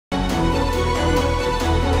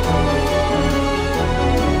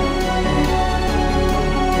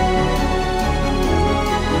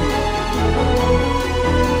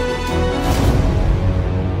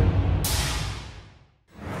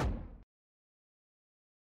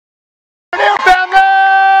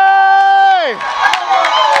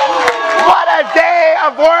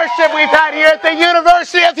we've had here at the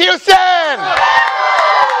University of Houston.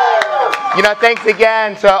 You know, thanks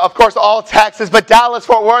again to, of course, all Texas, but Dallas,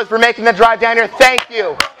 Fort Worth for making the drive down here. Thank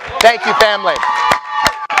you. Thank you, family.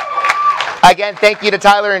 Again, thank you to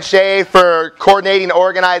Tyler and Shay for coordinating and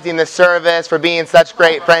organizing this service, for being such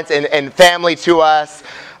great friends and family to us.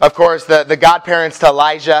 Of course, the godparents to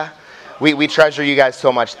Elijah. We treasure you guys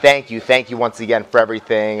so much. Thank you once again for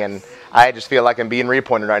everything. And I just feel like I'm being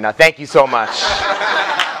reappointed right now. Thank you so much.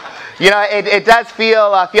 You know, it does feel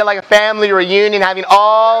like a family reunion, having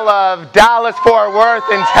all of Dallas, Fort Worth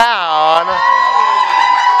in town.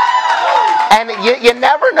 And you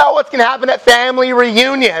never know what's going to happen at family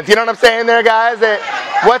reunions. You know what I'm saying there, guys?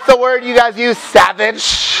 What's the word you guys use?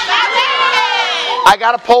 Savage? I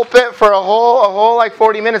got a pulpit for a whole like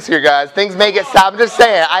 40 minutes here, guys. Things may get savage. I'm just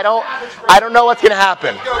saying, I don't know what's going to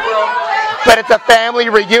happen. But it's a family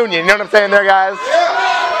reunion. You know what I'm saying there, guys?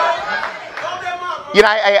 You know,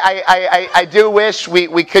 I do wish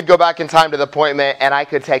we could go back in time to the appointment and I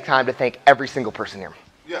could take time to thank every single person here.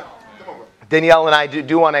 Yeah. Come on, bro. Danielle and I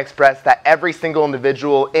do want to express that every single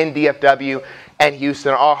individual in DFW and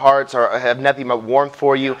Houston, our hearts have nothing but warmth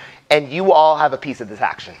for you, and you all have a piece of this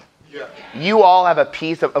action. Yeah. You all have a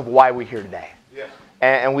piece of why we're here today. Yeah.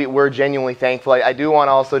 And we're genuinely thankful. I do want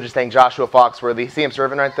to also just thank Joshua Foxworthy. See him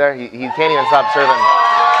serving right there? He can't even stop serving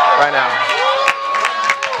right now.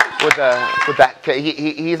 With that,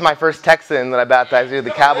 he's my first Texan that I baptized with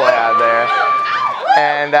the cowboy hat there.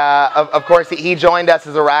 And of course, he joined us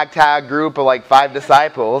as a ragtag group of like 5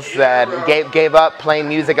 disciples that gave up playing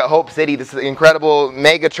music at Hope City, this incredible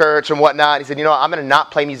mega church and whatnot. He said, you know what, I'm going to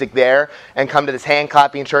not play music there and come to this hand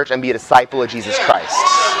clapping church and be a disciple of Jesus Christ.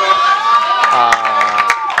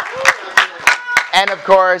 And of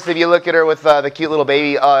course, if you look at her with the cute little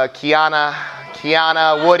baby, Kiana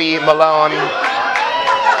Woody Malone.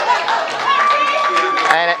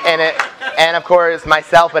 And of course,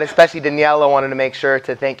 myself, but especially Danielle, I wanted to make sure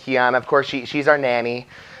to thank Kiana. Of course, she's our nanny.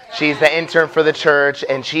 She's the intern for the church,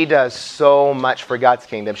 and she does so much for God's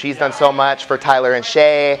kingdom. She's done so much for Tyler and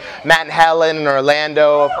Shay, Matt and Helen in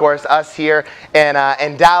Orlando, of course, us here in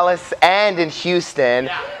Dallas and in Houston.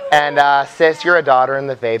 And sis, you're a daughter in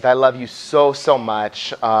the faith. I love you so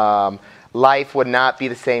much. Life would not be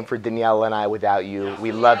the same for Danielle and I without you.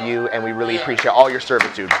 We love you, and we really appreciate all your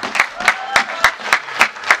servitude.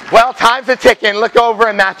 Well, time's a ticking. Look over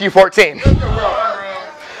in Matthew 14.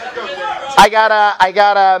 I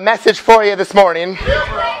got a message for you this morning.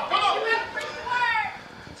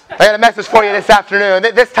 I got a message for you this afternoon.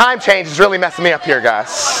 This time change is really messing me up here,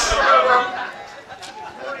 guys.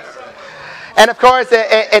 And of course,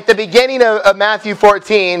 at the beginning of Matthew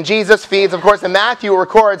 14, Jesus feeds, of course, and Matthew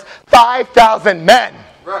records 5,000 men.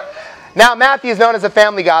 Right. Now, Matthew is known as a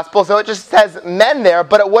family gospel, so it just says men there,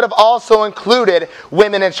 but it would have also included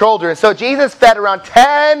women and children. So Jesus fed around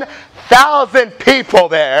 10,000 people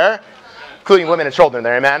there, including women and children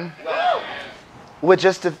there, amen? With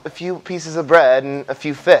just a few pieces of bread and a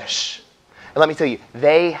few fish. And let me tell you,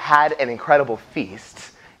 they had an incredible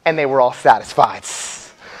feast, and they were all satisfied.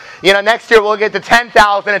 You know, next year we'll get to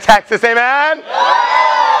 10,000 in Texas, amen?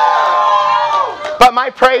 But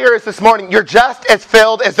my prayer is this morning, you're just as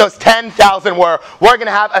filled as those 10,000 were. We're going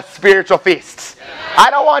to have a spiritual feast.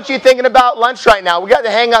 I don't want you thinking about lunch right now. We got the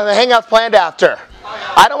hangouts planned after.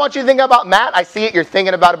 I don't want you thinking about Matt. I see it. You're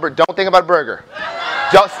thinking about don't think about a burger.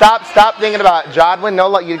 Don't stop thinking about Jodwin.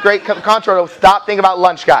 No, you great control. Stop thinking about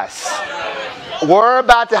lunch, guys. We're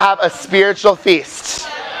about to have a spiritual feast.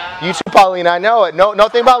 You too, Paulina. I know it. No,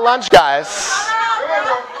 think about lunch, guys.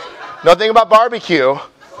 No, think about barbecue.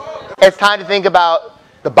 It's time to think about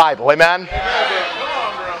the Bible. Amen?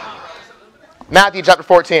 Matthew chapter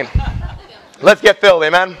 14. Let's get filled.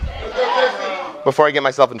 Amen? Before I get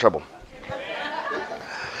myself in trouble.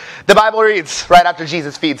 The Bible reads, right after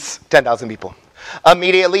Jesus feeds 10,000 people.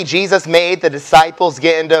 Immediately, Jesus made the disciples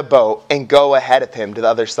get into a boat and go ahead of him to the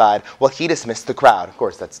other side while he dismissed the crowd. Of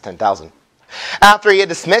course, that's 10,000. After he had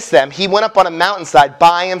dismissed them, he went up on a mountainside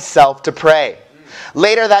by himself to pray.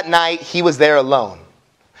 Later that night, he was there alone.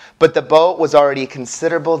 But the boat was already a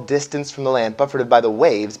considerable distance from the land, buffeted by the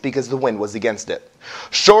waves because the wind was against it.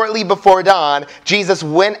 Shortly before dawn, Jesus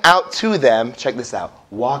went out to them, check this out,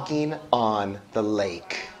 walking on the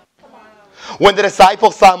lake. When the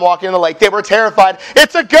disciples saw him walking on the lake, they were terrified.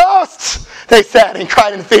 "It's a ghost," they said, and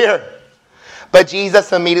cried in fear. But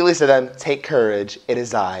Jesus immediately said to them, "Take courage, it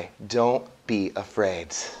is I. Don't be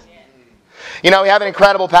afraid." You know, we have an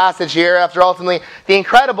incredible passage here after ultimately the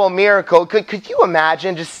incredible miracle. Could you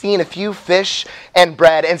imagine just seeing a few fish and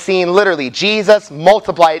bread and seeing literally Jesus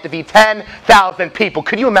multiply it to feed 10,000 people?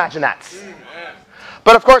 Could you imagine that?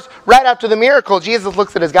 But of course, right after the miracle, Jesus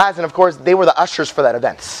looks at his guys, and of course, they were the ushers for that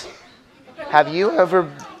event. Have you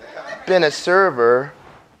ever been a server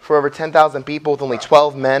for over 10,000 people with only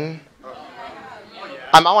 12 men?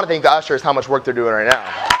 I want to thank the ushers how much work they're doing right now.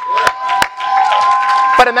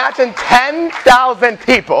 But imagine 10,000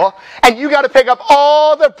 people, and you got to pick up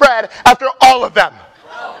all the bread after all of them.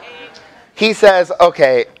 He says,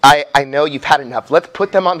 okay, I know you've had enough. Let's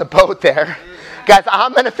put them on the boat there. Guys,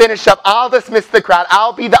 I'm going to finish up. I'll dismiss the crowd.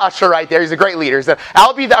 I'll be the usher right there. He's a great leader. He said,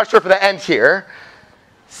 I'll be the usher for the end here.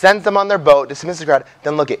 Sends them on their boat, dismisses the crowd.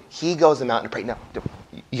 Then look he goes to the mountain to pray. Now,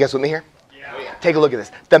 you guys with me here? Yeah. Take a look at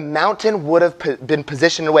this. The mountain would have been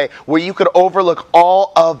positioned in a way where you could overlook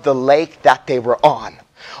all of the lake that they were on.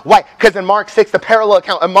 Why? Because in Mark 6, the parallel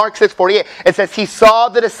account, in Mark 6:48, it says he saw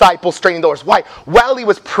the disciples straining the oars. Why? While he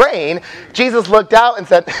was praying, Jesus looked out and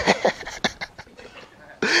said,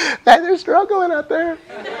 man, they're struggling out there.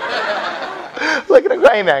 Look at him.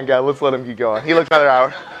 Hey, man, God, let's let him keep going. He looked another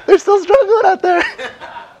hour. They're still struggling out there.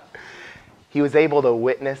 He was able to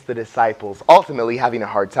witness the disciples ultimately having a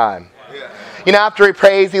hard time. Yeah. You know, after he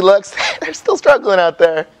prays, he looks, they're still struggling out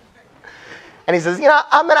there. And he says, you know,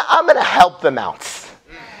 I'm gonna help them out.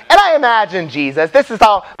 And I imagine Jesus, this is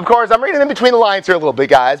how, of course, I'm reading in between the lines here a little bit,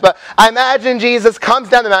 guys, but I imagine Jesus comes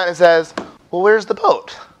down the mountain and says, well, where's the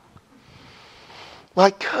boat? Well,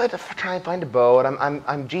 I could try and find a boat.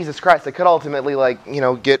 I'm Jesus Christ. I could ultimately,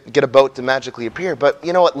 get a boat to magically appear. But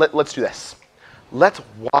you know what? Let's do this. Let's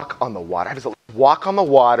walk on the water. Walk on the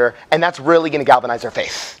water, and that's really going to galvanize our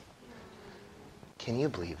faith. Can you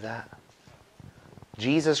believe that?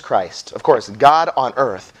 Jesus Christ, of course, God on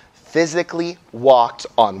earth, physically walked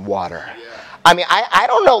on water. Yeah. I mean, I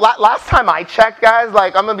don't know. Last time I checked, guys,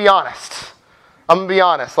 I'm going to be honest.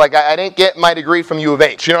 I didn't get my degree from U of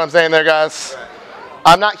H. You know what I'm saying there, guys? Right.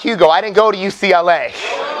 I'm not Hugo. I didn't go to UCLA.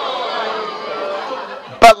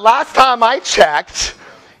 But last time I checked,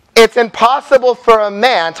 it's impossible for a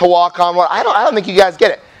man to walk on water. I don't think you guys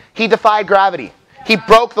get it. He defied gravity. He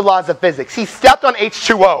broke the laws of physics. He stepped on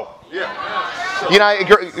H2O. Yeah. You know, I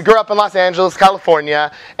grew up in Los Angeles,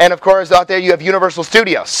 California, and of course out there you have Universal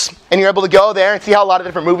Studios. And you're able to go there and see how a lot of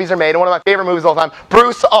different movies are made. And one of my favorite movies of all time,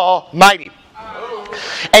 Bruce Almighty.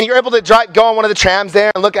 And you're able to go on one of the trams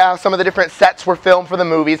there and look at how some of the different sets were filmed for the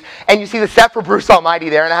movies. And you see the set for Bruce Almighty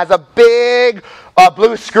there, and it has a big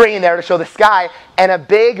blue screen there to show the sky, and a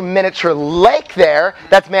big miniature lake there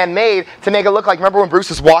that's man-made to make it look like, remember when Bruce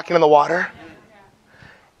was walking in the water?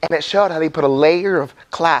 And it showed how they put a layer of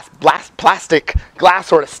plastic glass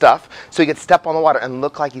sort of stuff so he could step on the water and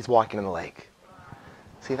look like he's walking in the lake.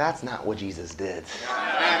 See, that's not what Jesus did.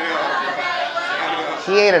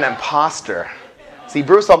 He ain't an imposter. See,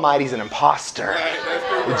 Bruce Almighty's an imposter.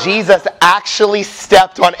 Jesus actually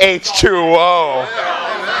stepped on H2O.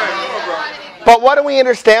 But what do we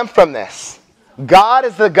understand from this? God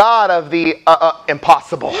is the God of the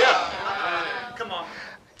impossible.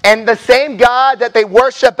 And the same God that they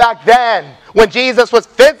worshiped back then, when Jesus was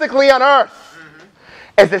physically on earth,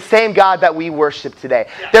 is the same God that we worship today.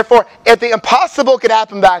 Therefore, if the impossible could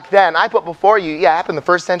happen back then, I put before you, it happened in the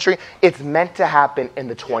first century, it's meant to happen in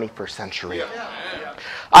the 21st century.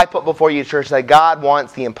 I put before you, church, that God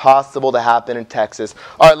wants the impossible to happen in Texas.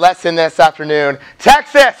 Our lesson this afternoon,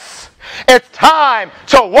 Texas, it's time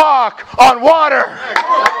to walk on water.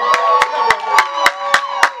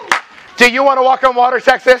 Do you want to walk on water,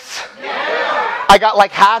 Texas? Yeah. I got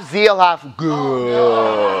half zeal, half good.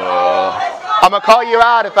 I'm going to call you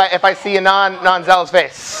out if I see a non-zealous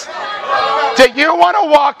face. Do you want to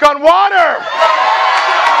walk on water?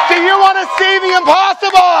 Do you want to see the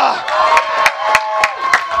impossible?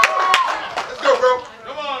 Let's go, bro.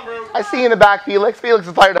 Come on, bro. I see you in the back, Felix. Felix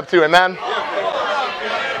is fired up too, amen?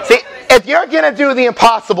 See, if you're going to do the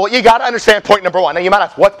impossible, you got to understand point number one. Now, you might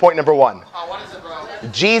ask, what's point number one? What is it, bro?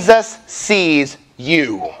 Jesus sees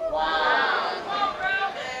you.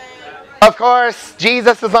 Of course,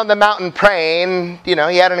 Jesus is on the mountain praying. You know,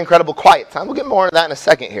 he had an incredible quiet time. We'll get more into that in a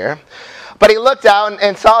second here. But he looked out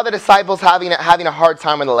and saw the disciples having a hard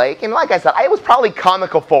time in the lake. And like I said, it was probably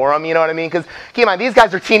comical for them, you know what I mean? Because, keep in mind, these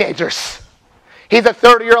guys are teenagers. He's a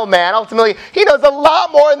 30-year-old man. Ultimately, he knows a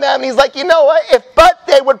lot more than them. And he's like, you know what? If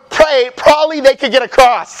they would pray, probably they could get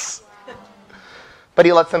across. But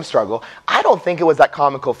he lets them struggle. I don't think it was that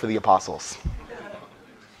comical for the apostles.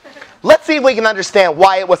 Let's see if we can understand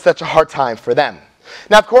why it was such a hard time for them.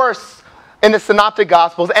 Now, of course, in the Synoptic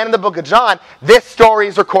Gospels and in the book of John, this story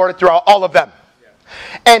is recorded throughout all of them.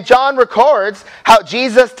 And John records how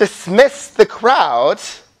Jesus dismissed the crowd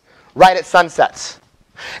right at sunset.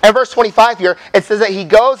 And verse 25 here, it says that he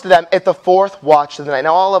goes to them at the fourth watch of the night.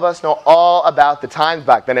 Now, all of us know all about the times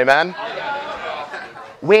back then, amen?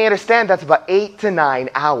 We understand that's about 8 to 9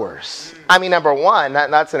 hours. I mean, number one,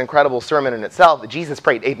 that's an incredible sermon in itself. Jesus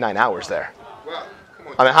prayed 8 to 9 hours there.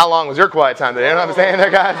 I mean, how long was your quiet time there? You know what I'm saying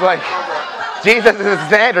there, guys? Like, Jesus is a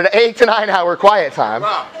standard 8 to 9 hour quiet time.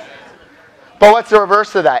 But what's the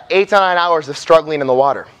reverse of that? 8 to 9 hours of struggling in the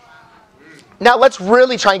water. Now, let's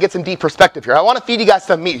really try and get some deep perspective here. I want to feed you guys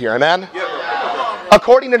some meat here, amen?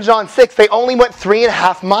 According to John 6, they only went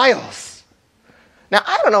 3.5 miles. Now,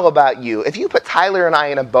 I don't know about you. If you put Tyler and I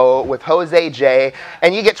in a boat with Jose, Jay,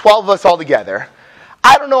 and you get 12 of us all together,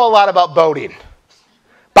 I don't know a lot about boating.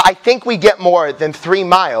 But I think we get more than 3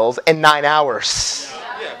 miles in 9 hours.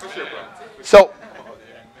 Yeah, for sure, bro. So,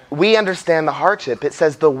 we understand the hardship. It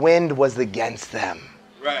says the wind was against them.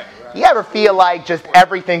 Right. You ever feel like just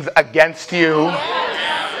everything's against you?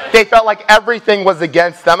 They felt like everything was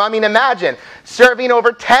against them. I mean, imagine serving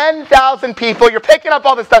over 10,000 people. You're picking up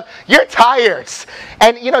all this stuff. You're tired.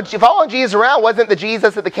 And, you know, following Jesus around wasn't the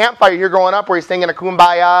Jesus at the campfire you're growing up where he's singing a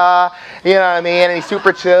kumbaya, you know what I mean? And he's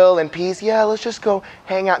super chill and peace. Yeah, let's just go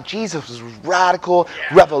hang out. Jesus was radical,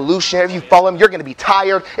 revolutionary. If you follow him, you're going to be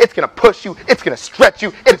tired. It's going to push you. It's going to stretch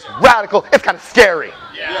you. It's radical. It's kind of scary.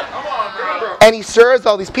 Yeah. Come on, bro. And he serves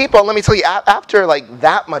all these people. And let me tell you, after like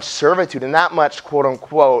that much servitude and that much quote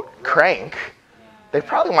unquote crank, they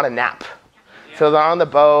probably want to nap. So they're on the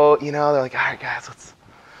boat, you know, they're like, all right, guys,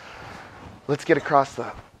 let's get across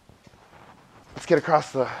the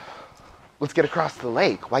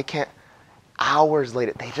lake. Why can't, hours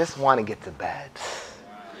later, they just want to get to bed.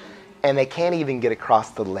 And they can't even get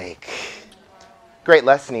across the lake. Great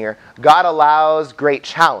lesson here. God allows great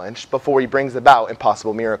challenge before he brings about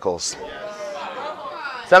impossible miracles.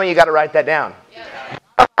 Some of you got to write that down.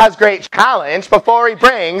 God allows great challenge before he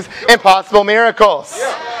brings impossible miracles.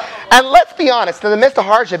 And let's be honest, in the midst of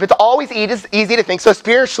hardship, it's always easy to think so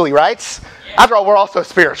spiritually, right? After all, we're also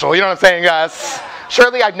spiritual. You know what I'm saying, guys?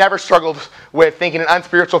 Surely I've never struggled with thinking an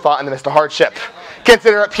unspiritual thought in the midst of hardship.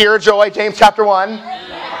 Consider it pure joy, James chapter 1.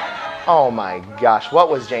 Oh my gosh, what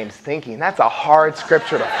was James thinking? That's a hard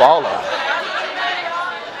scripture to follow.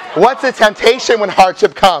 What's the temptation when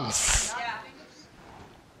hardship comes?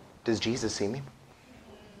 Does Jesus see me?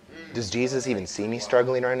 Does Jesus even see me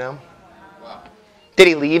struggling right now? Did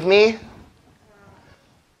he leave me?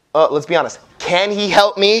 Let's be honest. Can he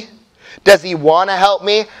help me? Does he want to help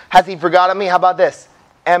me? Has he forgotten me? How about this?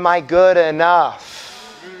 Am I good enough?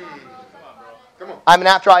 I mean,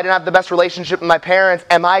 after all, I didn't have the best relationship with my parents.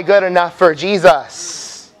 Am I good enough for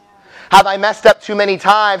Jesus? Have I messed up too many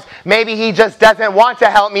times? Maybe he just doesn't want to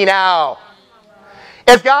help me now.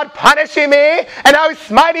 Is God punishing me and now he's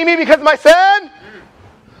smiting me because of my sin?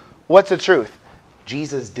 What's the truth?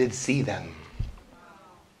 Jesus did see them.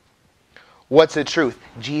 What's the truth?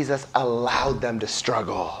 Jesus allowed them to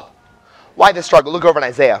struggle. Why the struggle? Look over in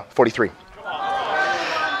Isaiah 43.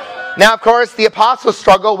 Now, of course, the apostles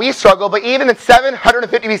struggle, we struggle, but even in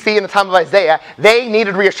 750 BC in the time of Isaiah, they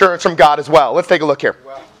needed reassurance from God as well. Let's take a look here.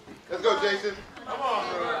 Wow. Let's go, Jason. Come on,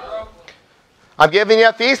 bro. I'm giving you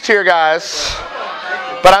a feast here, guys.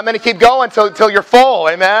 But I'm going to keep going until you're full,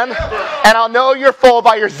 amen? And I'll know you're full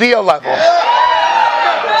by your zeal level.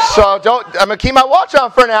 So I'm going to keep my watch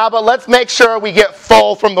on for now, but let's make sure we get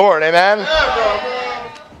full from the Word, amen?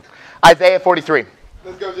 Isaiah 43.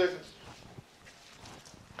 Let's go, Jason.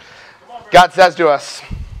 God says to us,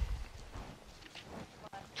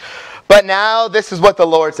 but now this is what the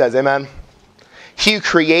Lord says, amen? He who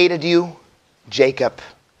created you, Jacob.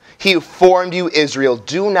 He who formed you, Israel.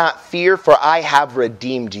 Do not fear, for I have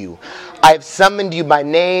redeemed you. I have summoned you by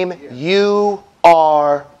name. You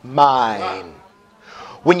are mine.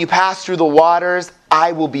 When you pass through the waters,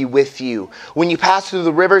 I will be with you. When you pass through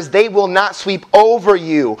the rivers, they will not sweep over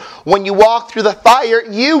you. When you walk through the fire,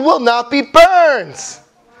 you will not be burned.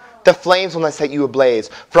 The flames will not set you ablaze.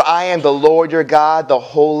 For I am the Lord your God, the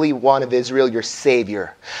Holy One of Israel, your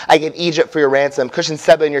Savior. I give Egypt for your ransom, Cush and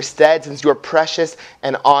Seba in your stead, since you are precious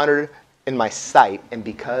and honored in my sight, and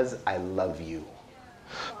because I love you.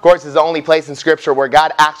 Of course, this is the only place in Scripture where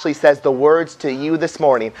God actually says the words to you this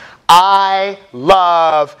morning, I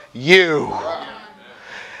love you.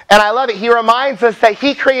 And I love it. He reminds us that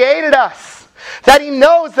he created us. That he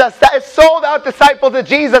knows us, that as sold out disciples of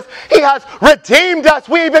Jesus, he has redeemed us.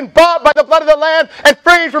 We've been bought by the blood of the Lamb and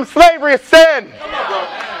freed from slavery of sin.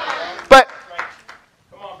 But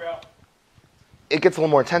it gets a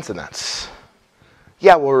little more intense than that.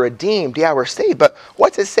 Yeah, we're redeemed. Yeah, we're saved. But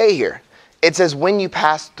what's it say here? It says when you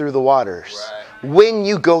pass through the waters, when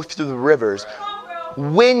you go through the rivers,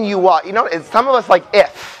 when you walk. You know, some of us like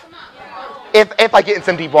if I get in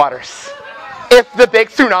some deep waters. If the big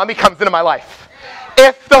tsunami comes into my life.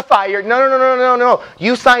 If the fire, no.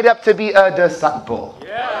 You signed up to be a disciple.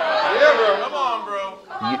 Yeah, bro. Come on,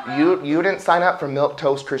 bro. You didn't sign up for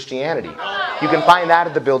milquetoast Christianity. You can find that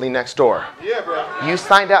at the building next door. Yeah, bro. You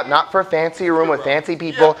signed up not for a fancy room with fancy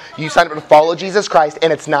people. You signed up to follow Jesus Christ,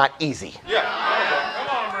 and it's not easy. Yeah. Come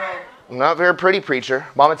on, bro. I'm not very pretty, preacher,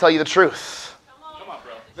 but I'm going to tell you the truth. Come on,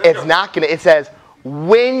 bro. It's not going to, it says,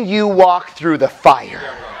 when you walk through the fire.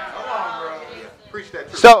 Come on, bro. Preach that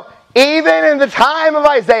truth. So, even in the time of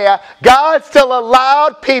Isaiah, God still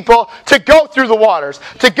allowed people to go through the waters,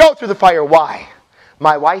 to go through the fire. Why?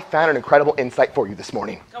 My wife found an incredible insight for you this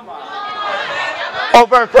morning. Come on.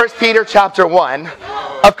 Over in 1 Peter chapter 1,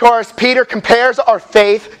 of course, Peter compares our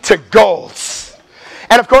faith to gold.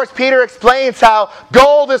 And of course, Peter explains how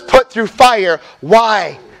gold is put through fire.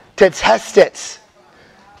 Why? To test it,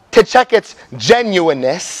 to check its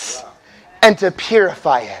genuineness, and to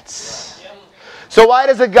purify it. So why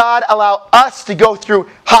does God allow us to go through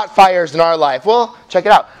hot fires in our life? Well, check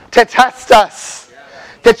it out. To test us.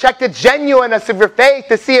 To check the genuineness of your faith,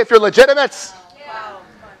 to see if you're legitimate.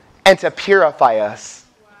 And to purify us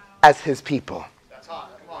as His people. That's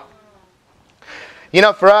hot. Come on. You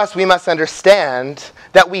know, for us, we must understand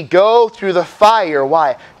that we go through the fire.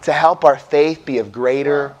 Why? To help our faith be of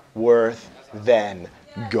greater worth than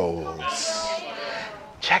gold.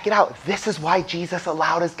 Check it out. This is why Jesus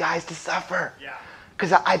allowed His guys to suffer.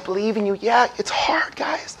 Because I believe in you. Yeah, it's hard,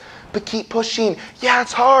 guys. But keep pushing. Yeah,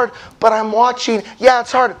 it's hard. But I'm watching. Yeah,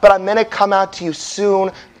 it's hard. But I'm going to come out to you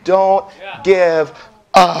soon. Don't give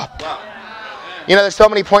up. You know, there's so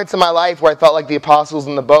many points in my life where I felt like the apostles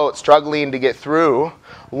in the boat, struggling to get through,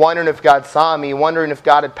 wondering if God saw me, wondering if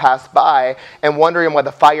God had passed by, and wondering why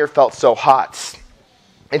the fire felt so hot.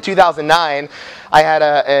 In 2009, I had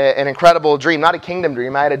an incredible dream, not a kingdom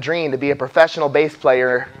dream. I had a dream to be a professional bass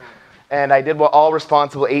player, and I did what all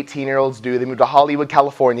responsible 18-year-olds do. They moved to Hollywood,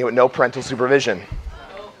 California with no parental supervision.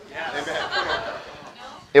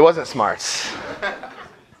 It wasn't smart.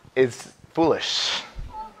 It's foolish.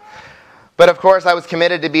 But of course, I was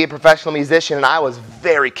committed to be a professional musician, and I was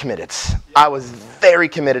very committed. I was very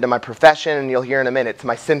committed to my profession, and you'll hear in a minute, to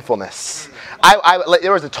my sinfulness.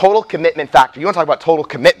 There was a total commitment factor. You want to talk about total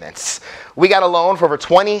commitments. We got a loan for over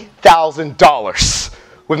 $20,000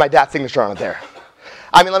 with my dad's signature on it there.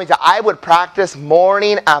 I mean, let me tell you, I would practice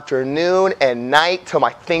morning, afternoon, and night till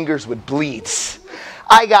my fingers would bleed.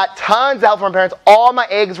 I got tons of help from my parents. All my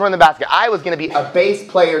eggs were in the basket. I was going to be a bass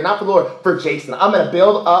player, not for the Lord, for Jason. I'm going to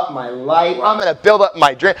build up my life. I'm going to build up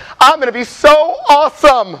my dream. I'm going to be so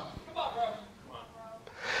awesome.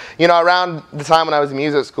 You know, around the time when I was in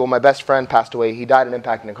music school, my best friend passed away. He died in an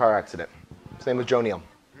impact in a car accident. His name was Joe Neal.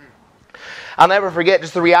 I'll never forget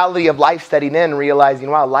just the reality of life setting in and realizing,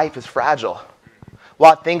 wow, life is fragile.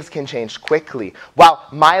 Wow, things can change quickly. Wow,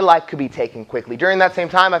 my life could be taken quickly. During that same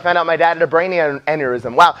time, I found out my dad had a brain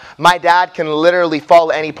aneurysm. Wow, my dad can literally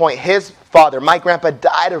fall at any point. His father, my grandpa,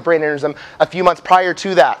 died of brain aneurysm a few months prior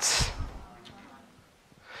to that.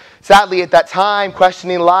 Sadly, at that time,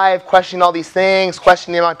 questioning life, questioning all these things,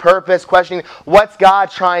 questioning my purpose, questioning what's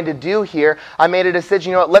God trying to do here, I made a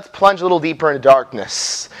decision, you know what, let's plunge a little deeper into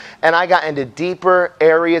darkness. And I got into deeper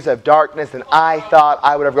areas of darkness than I thought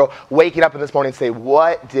I would ever go. Waking up in this morning and say,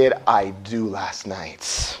 what did I do last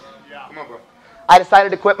night? Come on, bro. I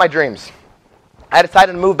decided to quit my dreams. I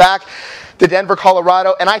decided to move back to Denver,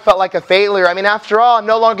 Colorado, and I felt like a failure. I mean, after all, I'm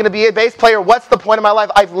no longer going to be a bass player. What's the point of my life?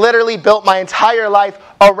 I've literally built my entire life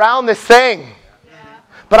around this thing.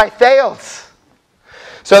 But I failed.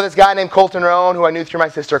 So this guy named Colton Rohn, who I knew through my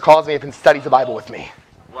sister, calls me up and studies the Bible with me.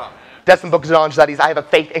 Wow. Does some books of knowledge studies. I have a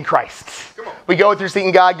faith in Christ. We go through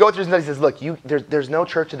seeking God, go through some studies. He says, look, there's no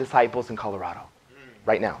church of disciples in Colorado.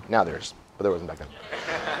 Right now. Now there's, but there wasn't back then.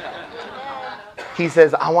 He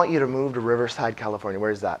says, I want you to move to Riverside, California.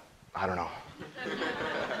 Where is that? I don't know.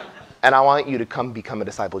 And I want you to come become a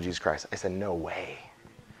disciple of Jesus Christ. I said, no way.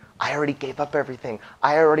 I already gave up everything.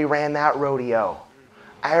 I already ran that rodeo.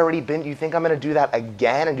 You think I'm going to do that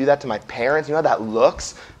again and do that to my parents? You know how that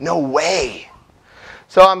looks? No way.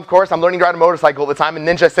 So, of course, I'm learning to ride a motorcycle at the time in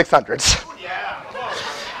Ninja 600s.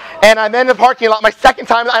 And I'm in the parking lot my second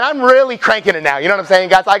time, and I'm really cranking it now. You know what I'm saying,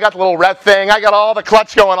 guys? I got the little rev thing. I got all the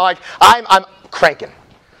clutch going on. Like, I'm cranking.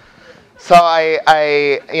 So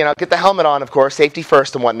I get the helmet on, of course, safety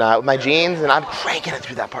first and whatnot, with my jeans, and I'm cranking it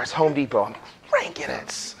through that part. It's Home Depot. I'm cranking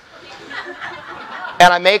it.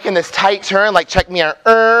 And I'm making this tight turn, like, check me out.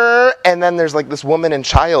 And then there's, like, this woman and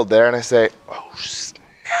child there, and I say, oh,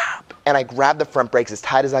 snap. And I grab the front brakes as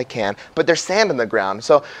tight as I can, but there's sand on the ground.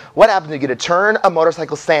 So what happens when you get a turn, a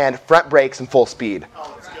motorcycle, sand, front brakes, and full speed?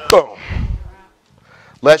 Boom.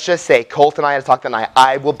 Let's just say Colt and I had to talk that night.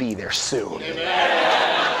 I will be there soon.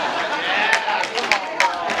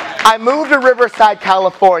 I moved to Riverside,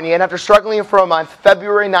 California, and after struggling for a month,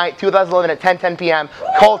 February 9th, 2011 at 10:10 p.m.,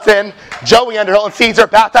 Colton, Joey Underhill, and Caesar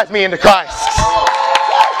baptized me into Christ.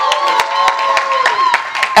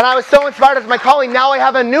 And I was so inspired as my calling. Now I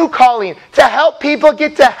have a new calling to help people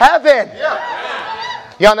get to heaven.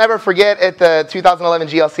 Yeah, I'll never forget at the 2011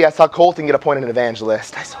 GLC, I saw Colton get appointed an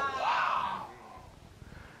evangelist. I said, wow,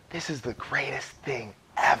 this is the greatest thing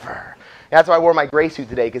ever. And that's why I wore my gray suit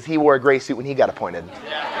today, because he wore a gray suit when he got appointed.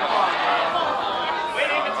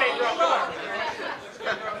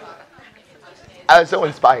 I was so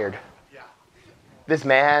inspired. This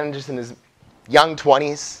man, just in his young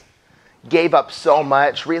 20s, gave up so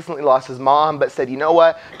much, recently lost his mom, but said, you know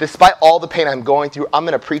what? Despite all the pain I'm going through, I'm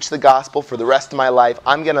going to preach the gospel for the rest of my life.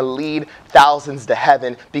 I'm going to lead thousands to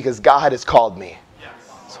heaven because God has called me. Yes.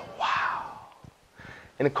 So, wow.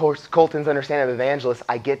 And of course, Colton's understanding of evangelist,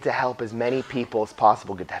 I get to help as many people as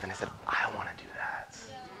possible get to heaven. I said, I want to do that.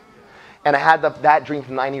 And I had that dream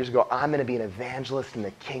from 9 years ago. I'm going to be an evangelist in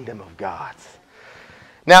the kingdom of God.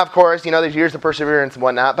 Now, of course, there's years of perseverance and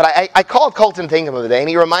whatnot, but I called Colton Tinkham the other day, and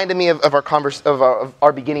he reminded me of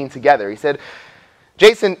our beginning together. He said,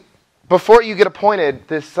 Jason, before you get appointed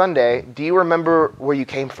this Sunday, do you remember where you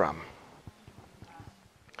came from?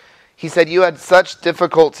 He said, you had such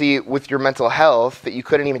difficulty with your mental health that you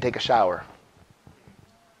couldn't even take a shower.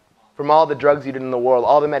 From all the drugs you did in the world,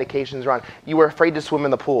 all the medications you're on, you were afraid to swim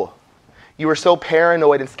in the pool. You were so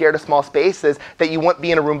paranoid and scared of small spaces that you wouldn't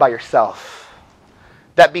be in a room by yourself.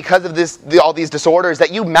 That because of all these disorders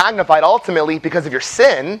that you magnified ultimately because of your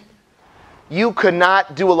sin, you could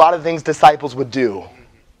not do a lot of things disciples would do.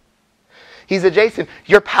 He said, Jason,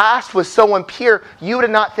 your past was so impure, you did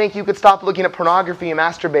not think you could stop looking at pornography and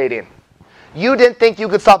masturbating. You didn't think you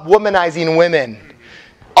could stop womanizing women.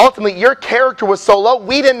 Ultimately, your character was so low,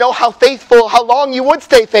 we didn't know how long you would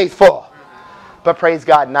stay faithful. But praise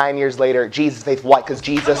God, 9 years later, Jesus is faithful. Why? Because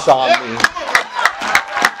Jesus saw me.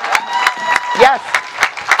 Yes.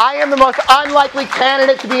 I am the most unlikely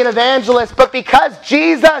candidate to be an evangelist, but because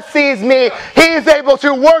Jesus sees me, He's able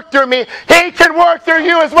to work through me. He can work through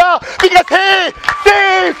you as well because He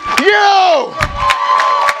sees you.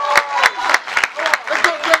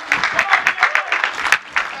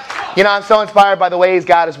 I'm so inspired by the ways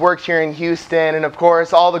God has worked here in Houston, and of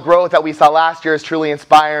course, all the growth that we saw last year is truly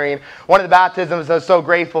inspiring. One of the baptisms I was so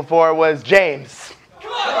grateful for was James.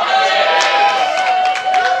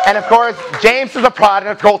 And of course, James is a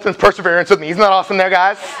product of Colton's perseverance with me. Isn't that awesome there,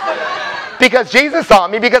 guys? Because Jesus saw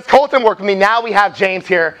me, because Colton worked with me, now we have James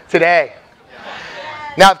here today.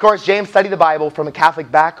 Now, of course, James studied the Bible from a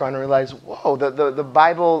Catholic background and realized, whoa, the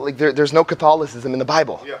Bible, there's no Catholicism in the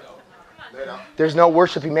Bible. There's no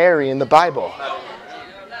worshiping Mary in the Bible.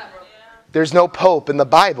 There's no Pope in the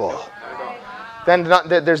Bible. Then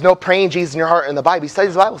there's no praying Jesus in your heart in the Bible. He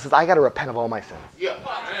studies the Bible and says, I got to repent of all my sins.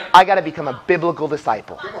 I got to become a biblical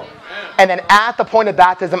disciple. And then at the point of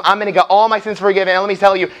baptism, I'm going to get all my sins forgiven. And let me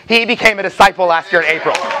tell you, he became a disciple last year in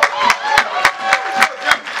April.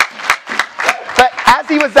 But as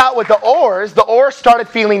he was out with the oars started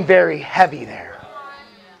feeling very heavy there.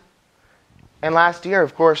 And last year,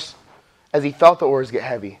 of course, as he felt the oars get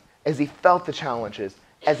heavy, as he felt the challenges,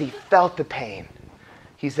 as he felt the pain,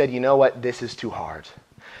 he said, you know what, this is too hard.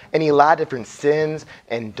 And he allowed different sins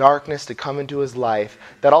and darkness to come into his life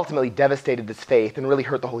that ultimately devastated his faith and really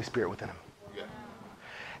hurt the Holy Spirit within him. Yeah.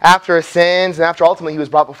 After his sins and after ultimately he was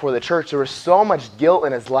brought before the church, there was so much guilt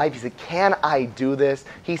in his life. He said, can I do this?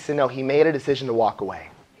 He said, no, he made a decision to walk away.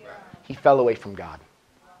 He fell away from God.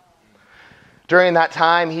 During that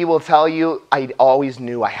time, he will tell you, I always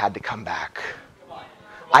knew I had to come back.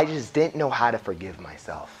 I just didn't know how to forgive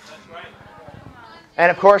myself. And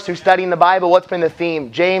of course, through studying the Bible, what's been the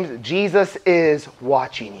theme? James, Jesus is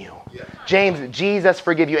watching you. Yeah. James, Jesus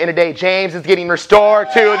forgive you. In a day, James is getting restored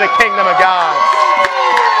to the kingdom of God.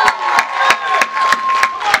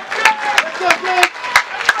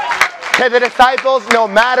 To the disciples, no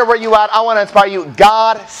matter where you are, I want to inspire you.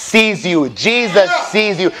 God sees you. Jesus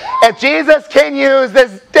sees you. If Jesus can use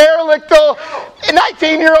this derelict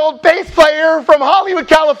 19-year-old bass player from Hollywood,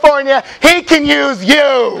 California, he can use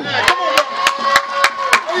you.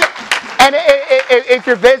 And if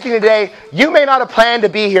you're visiting today, you may not have planned to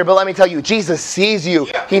be here, but let me tell you, Jesus sees you.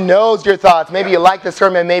 He knows your thoughts. Maybe you like the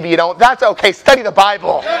sermon, maybe you don't. That's okay. Study the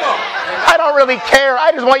Bible. I don't really care.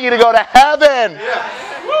 I just want you to go to heaven.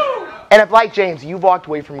 And if, like James, you've walked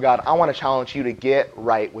away from God, I want to challenge you to get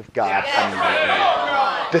right with God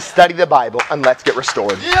immediately. To study the Bible, and let's get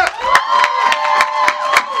restored.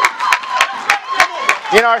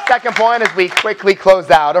 You know, our second point as we quickly close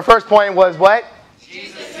out. Our first point was what?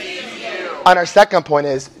 Jesus sees you. And our second point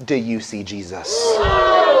is, do you see Jesus?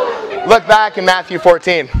 Look back in Matthew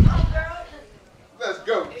 14. Let's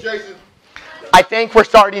go, Jason. I think we're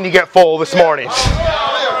starting to get full this morning. Good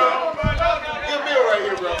meal right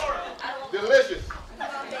here, bro. Delicious.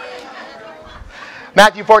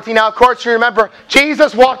 Matthew 14. Now, of course, you remember,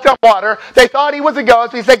 Jesus walked on water. They thought he was a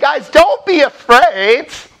ghost. He said, guys, don't be afraid.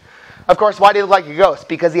 Of course, why did he look like a ghost?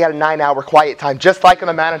 Because he had a 9-hour quiet time, just like on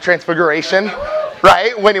the Mount of Transfiguration,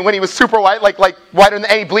 right? When he was super white, like whiter than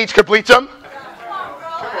any bleach could bleach him.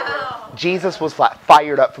 Jesus was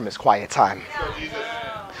fired up from his quiet time.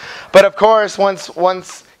 But of course,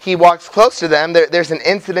 once he walks close to them, there's an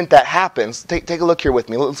incident that happens. Take a look here with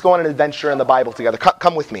me. Let's go on an adventure in the Bible together.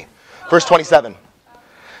 Come with me. Verse 27.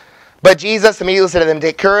 But Jesus immediately said to them,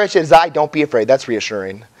 take courage, it is I, don't be afraid. That's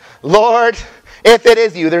reassuring. Lord, if it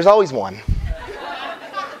is you, there's always one.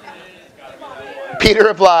 Peter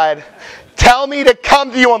replied, tell me to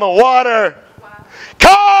come to you on the water.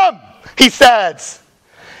 Come, he says.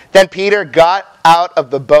 Then Peter got out of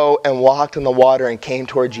the boat and walked on the water and came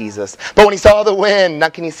toward Jesus. But when he saw the wind, now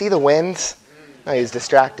can you see the winds? No, he was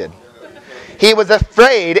distracted. He was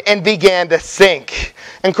afraid and began to sink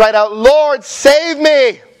and cried out, Lord, save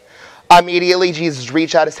me. Immediately Jesus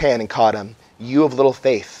reached out his hand and caught him. You of little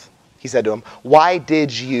faith, he said to him, why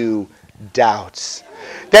did you doubt?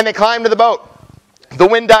 Then they climbed to the boat. The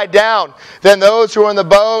wind died down. Then those who were in the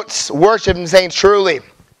boats worshiped him, saying, truly,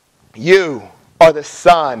 you are the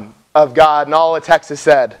Son of God. And all of Texas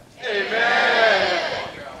said, amen.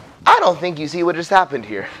 I don't think you see what just happened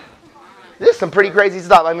here. This is some pretty crazy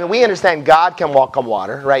stuff. I mean, we understand God can walk on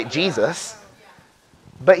water, right? Jesus.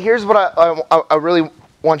 But here's what I really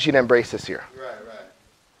want you to embrace this here. Right.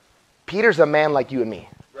 Peter's a man like you and me.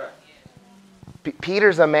 Right.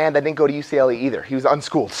 Peter's a man that didn't go to UCLA either. He was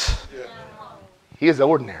unschooled. Yeah. He was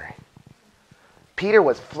ordinary. Peter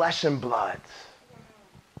was flesh and blood.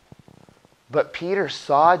 But Peter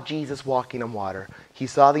saw Jesus walking on water. He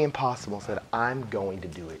saw the impossible and said, I'm going to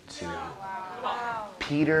do it too. Wow.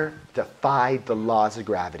 Peter defied the laws of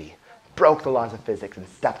gravity, broke the laws of physics, and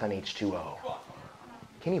stepped on H2O.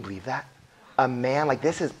 Can you believe that? A man like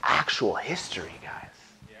this is actual history, guys.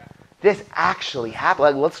 Yeah. This actually happened.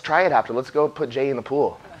 Like, let's try it after. Let's go put Jay in the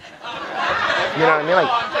pool. You know what I mean?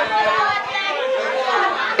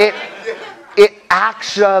 Like, it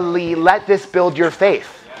actually, let this build your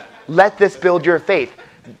faith. Let this build your faith.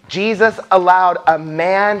 Jesus allowed a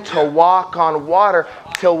man to walk on water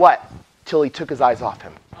till what? Till he took his eyes off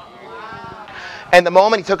him. And the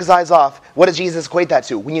moment he took his eyes off, what does Jesus equate that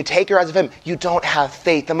to? When you take your eyes off him, you don't have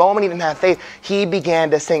faith. The moment he didn't have faith, he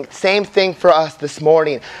began to sink. Same thing for us this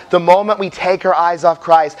morning. The moment we take our eyes off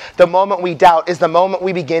Christ, the moment we doubt is the moment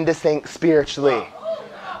we begin to sink spiritually.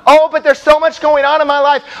 Oh, but there's so much going on in my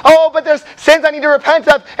life. Oh, but there's sins I need to repent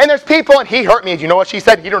of. And there's people, and he hurt me. You know what she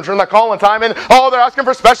said? He didn't return that call on time. And, oh, they're asking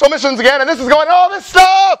for special missions again. And this is going, all this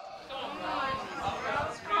stuff.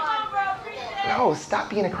 No, stop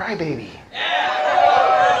being a crybaby.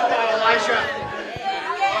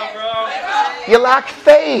 You lack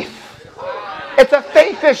faith. It's a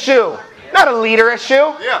faith issue. Not a leader issue.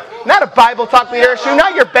 Yeah. Not a Bible talk leader issue.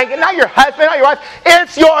 Not your bank, not your husband, not your wife.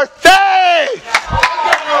 It's your faith.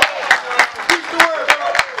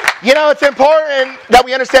 You know, it's important that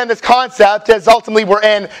we understand this concept as ultimately we're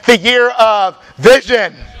in the year of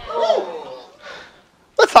vision.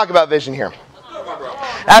 Let's talk about vision here.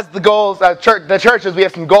 As the goals, the churches, we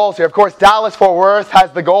have some goals here. Of course, Dallas-Fort Worth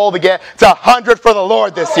has the goal to get to 100 for the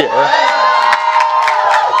Lord this year.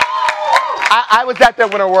 I was at their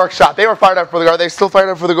winter workshop. They were fired up for the goal. Are they still fired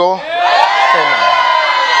up for the goal? Yeah.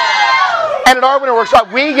 And at our winter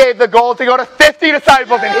workshop, we gave the goal to go to 50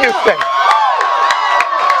 disciples in Houston.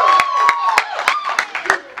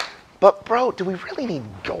 But bro, do we really need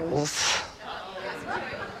goals?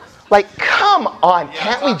 Like, come on.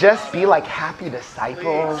 Can't we just be like happy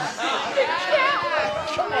disciples?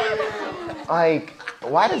 Like,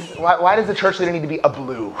 why does the church leader need to be a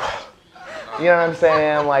blue? You know what I'm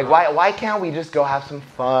saying? Like, why can't we just go have some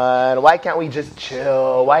fun? Why can't we just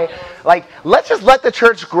chill? Let's just let the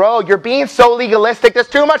church grow. You're being so legalistic. There's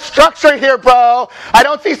too much structure here, bro. I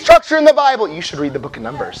don't see structure in the Bible. You should read the book of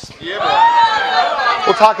Numbers. Yeah, bro.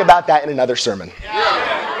 We'll talk about that in another sermon.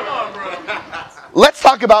 Let's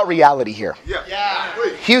talk about reality here.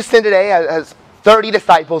 Houston today has 30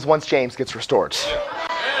 disciples once James gets restored.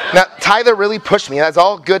 Now, Tyler really pushed me. That's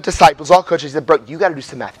all good disciples, all coaches. He said, bro, you got to do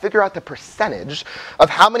some math. Figure out the percentage of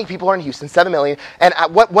how many people are in Houston, 7 million, and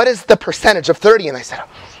what is the percentage of 30? And I said,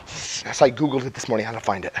 so I Googled it this morning how to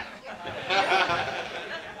find it.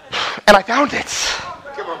 And I found it.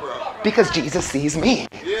 Because Jesus sees me.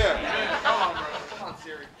 Yeah.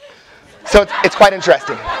 So it's quite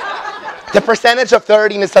interesting. The percentage of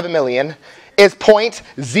 30 to 7 million is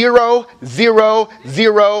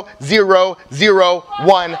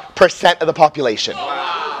 0.00001% of the population.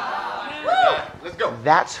 Let's go.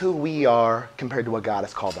 That's who we are compared to what God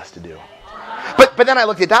has called us to do. But then I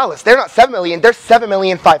looked at Dallas. They're not 7 million. They're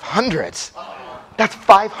 7,500,000. That's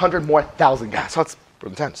 500 more thousand guys. So that's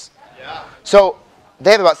pretty intense. Yeah. So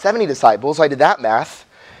they have about 70 disciples. So I did that math.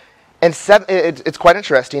 And it's quite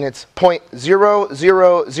interesting. It's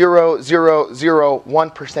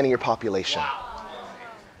 0.00001% of your population.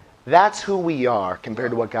 That's who we are compared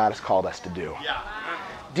to what God has called us to do. Yeah.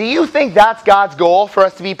 Do you think that's God's goal, for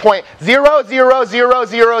us to be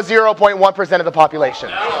 0.00000.1% of the population?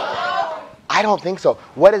 I don't think so.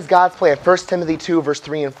 What is God's plan? 1 Timothy 2, verse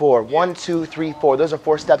 3 and 4. 1, 2, 3, 4. Those are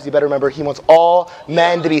 4 steps you better remember. He wants all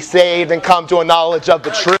men to be saved and come to a knowledge of the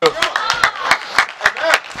truth.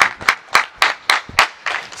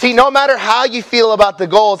 See, no matter how you feel about the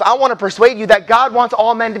goals, I want to persuade you that God wants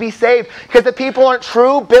all men to be saved. Because if people aren't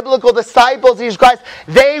true biblical disciples of Jesus Christ,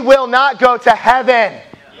 they will not go to heaven.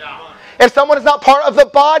 If someone is not part of the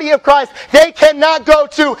body of Christ, they cannot go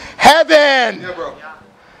to heaven. Yeah, bro.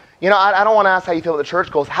 You know, I don't want to ask how you feel about the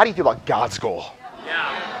church goals. How do you feel about God's goal?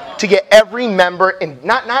 Yeah. To get every member in,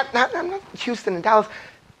 not Houston and Dallas,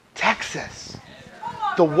 Texas,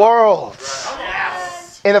 the world.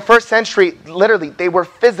 Yes. In the first century, literally, they were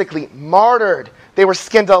physically martyred. They were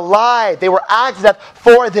skinned alive. They were axed to death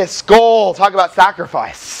for this goal. Talk about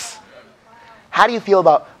sacrifice. How do you feel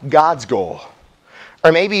about God's goal?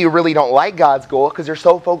 Or maybe you really don't like God's goal because you're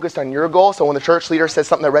so focused on your goal. So when the church leader says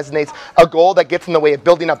something that resonates, a goal that gets in the way of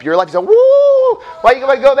building up your life, you say, woo, why are you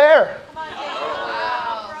going to go there?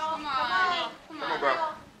 Come on, bro.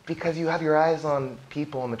 Because you have your eyes on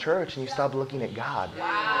people in the church and you stop looking at God.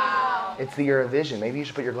 Wow. It's the year of vision. Maybe you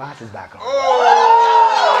should put your glasses back on.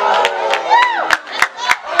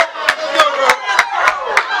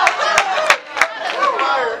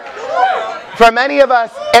 For many of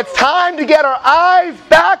us, it's time to get our eyes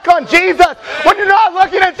back on Jesus. When you're not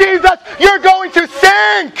looking at Jesus, you're going to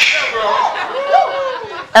sink.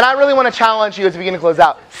 And I really want to challenge you as we begin to close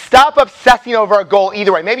out. Stop obsessing over a goal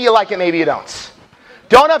either way. Maybe you like it, maybe you don't.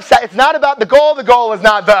 Don't obsess. It's not about the goal. The goal is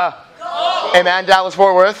not the goal. Amen, Dallas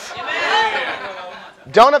Fort Worth. Amen.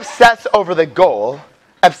 Don't obsess over the goal.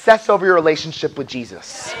 Obsess over your relationship with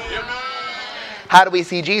Jesus. How do we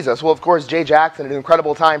see Jesus? Well, of course, Jay Jackson had an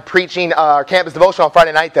incredible time preaching our campus devotion on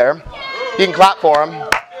Friday night there. You can clap for him.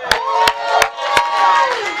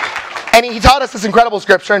 And he taught us this incredible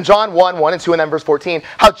scripture in John 1, 1 and 2, and then verse 14,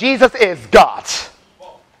 how Jesus is God. Isn't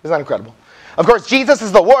that incredible? Of course, Jesus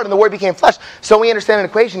is the Word, and the Word became flesh. So we understand an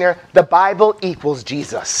equation here. The Bible equals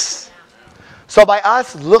Jesus. So by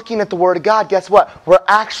us looking at the Word of God, guess what? We're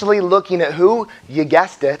actually looking at who? You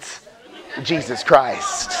guessed it. Jesus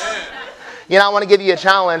Christ. You know, I want to give you a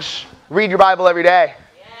challenge. Read your Bible every day.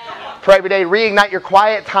 Pray every day. Reignite your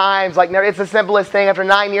quiet times. Like, it's the simplest thing. After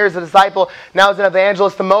 9 years as a disciple, now as an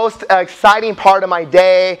evangelist, the most exciting part of my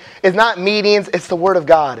day is not meetings. It's the Word of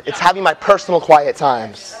God. It's having my personal quiet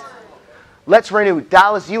times. Let's renew.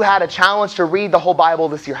 Dallas, you had a challenge to read the whole Bible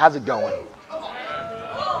this year. How's it going?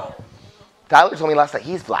 Tyler told me last night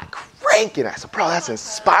he's like cranking it. I said, bro, that's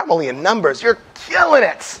inspiring in numbers. You're killing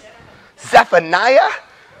it. Zephaniah?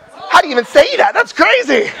 How do you even say that? That's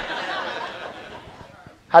crazy.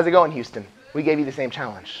 How's it going, Houston? We gave you the same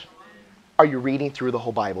challenge. Are you reading through the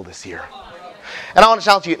whole Bible this year? And I want to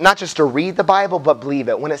challenge you not just to read the Bible, but believe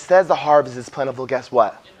it. When it says the harvest is plentiful, guess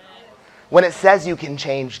what? When it says you can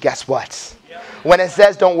change, guess what? When it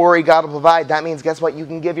says don't worry, God will provide, that means guess what? You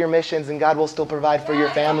can give your missions and God will still provide for your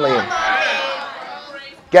family.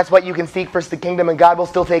 Guess what? You can seek first the kingdom and God will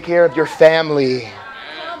still take care of your family.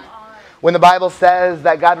 When the Bible says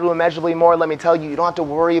that God will do immeasurably more, let me tell you, you don't have to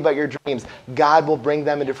worry about your dreams. God will bring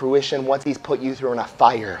them into fruition once He's put you through enough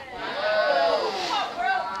fire.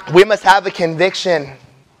 We must have a conviction,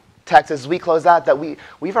 Texas, as we close out, that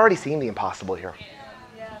we've already seen the impossible here.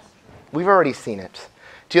 We've already seen it.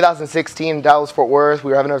 2016, Dallas Fort Worth,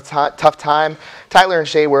 we were having a tough time. Tyler and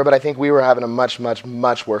Shay were, but I think we were having a much, much,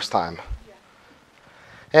 much worse time.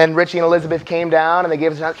 And Richie and Elizabeth came down and they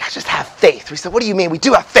gave us, guys, just have faith. We said, what do you mean? We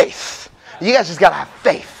do have faith. You guys just got to have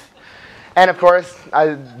faith. And of course,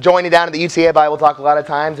 I joined down at the UTA Bible Talk a lot of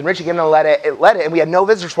times, and Richie came in and led it, and we had no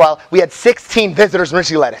visitors for a while. We had 16 visitors, and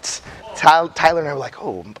Richie led it. Tyler and I were like,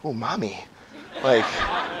 oh, mommy. Like,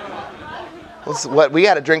 we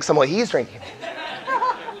got to drink some of what he's drinking.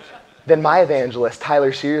 Then my evangelist,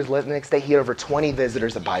 Tyler Shears, the next day he had over 20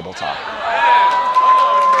 visitors at Bible Talk.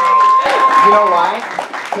 You know why?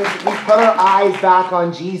 Because we put our eyes back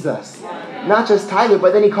on Jesus. Not just Tyler,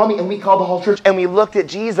 but then he called me and we called the whole church and we looked at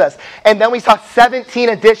Jesus. And then we saw 17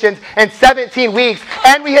 additions in 17 weeks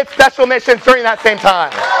and we hit special missions during that same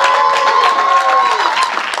time.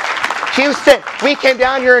 Houston, we came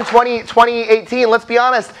down here in 2018, let's be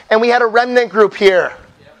honest, and we had a remnant group here.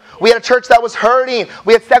 We had a church that was hurting.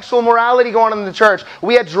 We had sexual immorality going on in the church.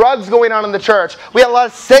 We had drugs going on in the church. We had a lot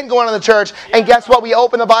of sin going on in the church. And guess what? We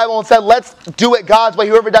opened the Bible and said, let's do it God's way.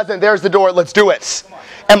 Whoever doesn't, there's the door. Let's do it.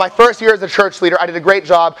 And my first year as a church leader, I did a great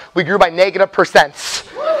job. We grew by -%.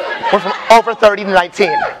 We're from over 30 to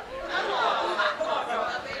 19.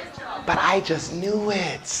 But I just knew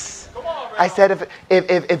it. I said,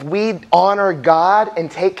 if we honor God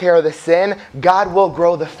and take care of the sin, God will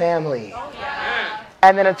grow the family.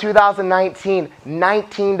 And then in 2019,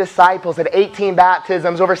 19 disciples and 18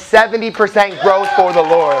 baptisms, over 70% growth for the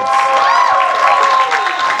Lord.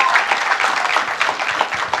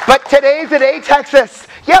 But today's the day, Texas.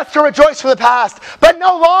 Yes, to rejoice for the past, but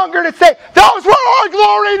no longer to say, those were our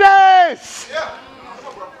glory days.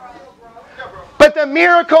 But the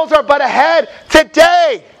miracles are but ahead.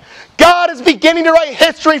 Today, God is beginning to write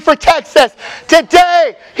history for Texas.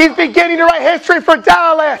 Today, He's beginning to write history for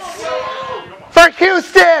Dallas. For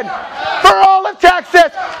Houston, for all of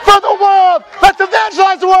Texas, for the world. Let's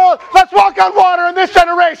evangelize the world. Let's walk on water in this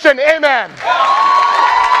generation. Amen.